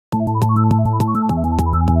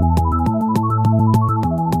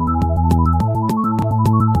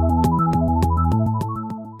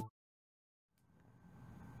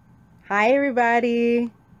Hi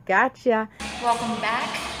everybody, gotcha. Welcome back.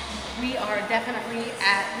 We are definitely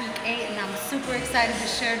at week 8 and I'm super excited to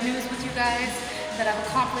share news with you guys that I've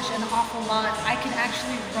accomplished an awful lot. I can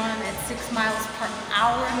actually run at 6 miles per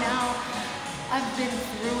hour now. I've been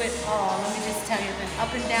through it all. Let me just tell you, it's been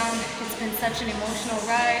up and down. It's been such an emotional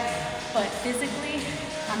ride, but physically,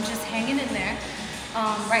 I'm just hanging in there.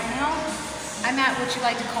 Right now, I'm at what you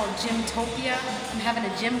like to call gymtopia. I'm having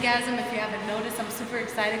a gymgasm. If you haven't noticed, I'm super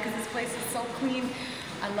excited because this place is so clean.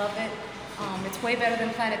 I love it. It's way better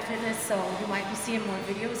than Planet Fitness, so you might be seeing more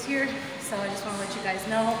videos here. So I just want to let you guys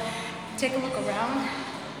know. Take a look around.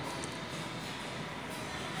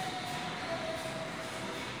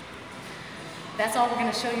 That's all we're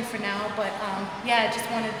going to show you for now, but yeah, I just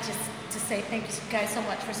wanted to say thank you guys so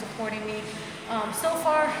much for supporting me. So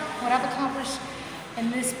far, what I've accomplished in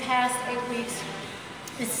this past 8 weeks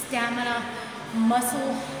is stamina,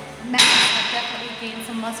 muscle mass. I've definitely gained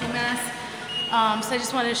some muscle mass. So I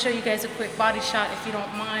just wanted to show you guys a quick body shot if you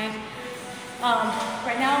don't mind.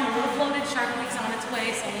 Right now I'm a little bloated, Shark Week's on its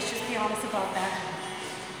way, so let's just be honest about that.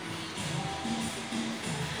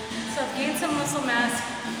 So I've gained some muscle mass.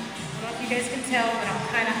 I don't know if you guys can tell, but I'm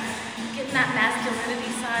kind of getting that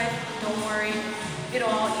masculinity side. Don't worry, it'll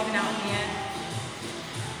all even out in the end.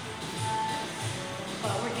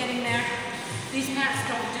 But we're getting there. These pants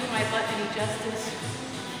don't do my butt any justice,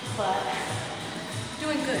 but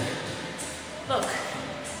doing good. Look,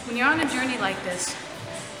 when you're on a journey like this,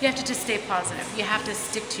 you have to just stay positive. You have to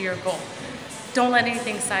stick to your goal. Don't let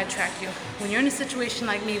anything sidetrack you. When you're in a situation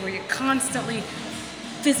like me where you're constantly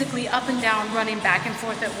physically up and down, running back and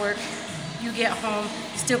forth at work, you get home,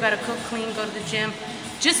 you still gotta cook, clean, go to the gym,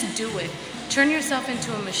 just do it. Turn yourself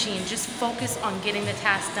into a machine. Just focus on getting the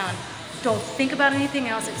task done. Don't think about anything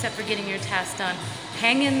else except for getting your task done.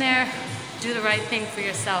 Hang in there, do the right thing for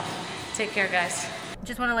yourself. Take care, guys.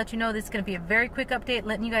 Just want to let you know this is going to be a very quick update,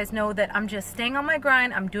 letting you guys know that I'm just staying on my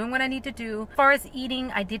grind. I'm doing what I need to do. As far as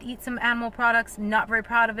eating, I did eat some animal products. Not very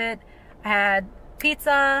proud of it. I had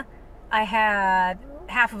pizza. I had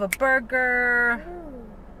half of a burger,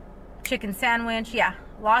 chicken sandwich. Yeah,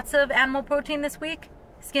 lots of animal protein this week.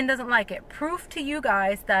 Skin doesn't like it. Proof to you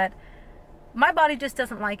guys that my body just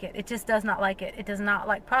doesn't like it. It just does not like it. It does not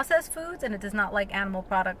like processed foods and it does not like animal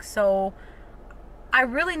products. So I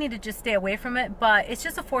really need to just stay away from it, but it's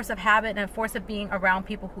just a force of habit and a force of being around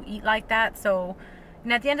people who eat like that. So,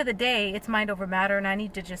 and at the end of the day, it's mind over matter and I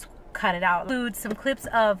need to just cut it out. Include some clips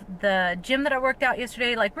of the gym that I worked out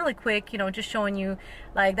yesterday, like really quick, you know, just showing you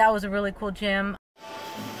like that was a really cool gym.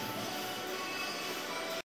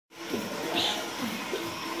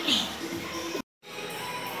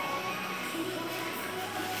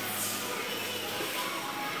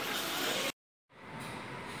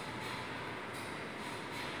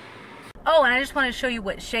 Oh, and I just want to show you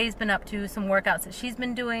what Shay's been up to, some workouts that she's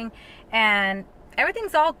been doing, and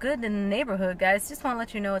everything's all good in the neighborhood, guys. Just want to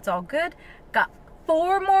let you know it's all good. Got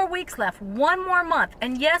 4 more weeks left, 1 more month,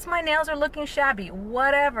 and yes, my nails are looking shabby.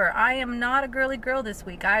 Whatever. I am not a girly girl this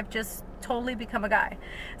week. I've just totally become a guy.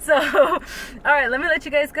 So, all right, let me let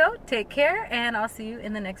you guys go. Take care, and I'll see you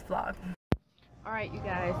in the next vlog. All right, you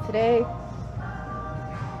guys, today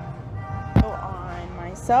on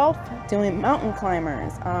myself doing mountain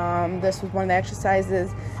climbers. This was one of the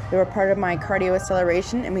exercises that were part of my cardio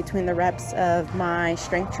acceleration in between the reps of my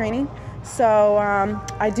strength training. So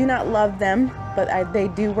I do not love them, but they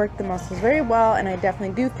do work the muscles very well, and I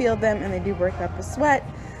definitely do feel them, and they do work up a sweat.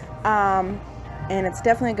 And it's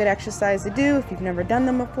definitely a good exercise to do if you've never done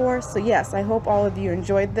them before. So yes, I hope all of you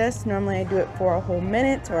enjoyed this. Normally I do it for a whole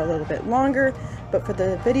minute or a little bit longer, but for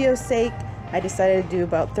the video's sake, I decided to do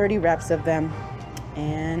about 30 reps of them.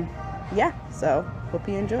 And yeah, so hope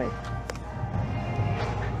you enjoyed.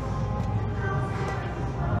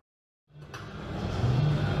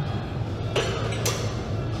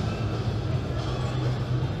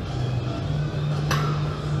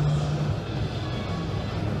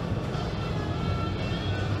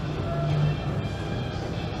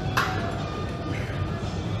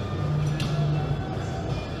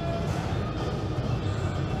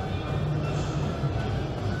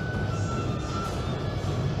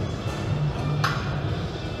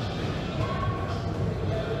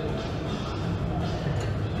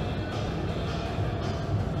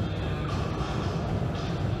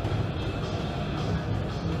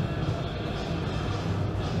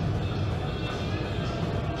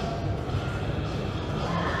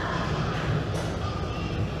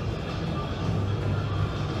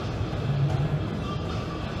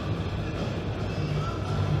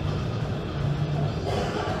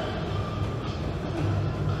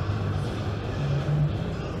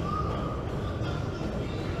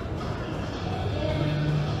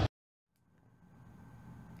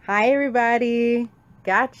 Hi everybody.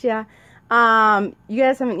 Gotcha. You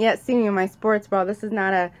guys haven't yet seen me in my sports bra. This is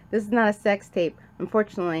not a sex tape,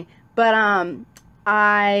 unfortunately. But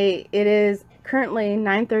it is currently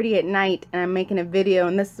 9:30 at night and I'm making a video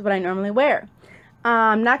and this is what I normally wear.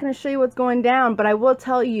 I'm not going to show you what's going down, but I will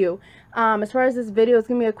tell you, as far as this video, it's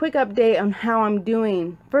going to be a quick update on how I'm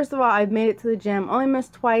doing. First of all, I've made it to the gym. Only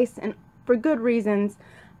missed twice and for good reasons.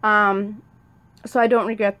 So I don't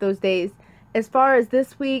regret those days. As far as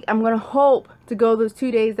this week, I'm going to hope to go those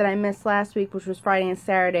 2 days that I missed last week, which was Friday and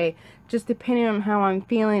Saturday, just depending on how I'm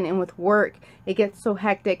feeling. And with work, it gets so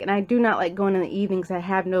hectic, and I do not like going in the evenings. I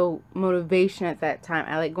have no motivation at that time.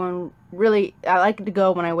 I like to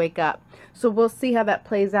go when I wake up. So we'll see how that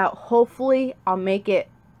plays out. Hopefully, I'll make it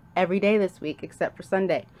every day this week except for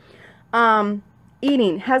Sunday.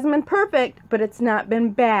 Eating hasn't been perfect, but it's not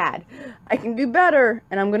been bad. I can do better,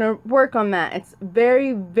 and I'm going to work on that. It's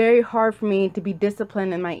very, very hard for me to be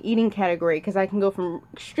disciplined in my eating category because I can go from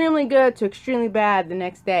extremely good to extremely bad the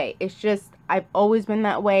next day. It's just, I've always been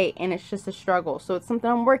that way, and it's just a struggle. So it's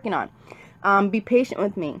something I'm working on. Be patient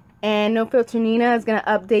with me. And NOFILTERNINA is going to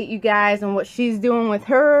update you guys on what she's doing with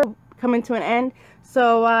her coming to an end.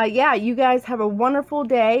 So, yeah, you guys have a wonderful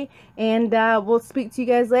day, and we'll speak to you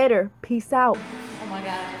guys later. Peace out. Oh my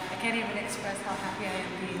God, I can't even express how happy I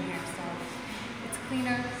am being here. So it's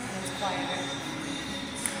cleaner and it's quieter.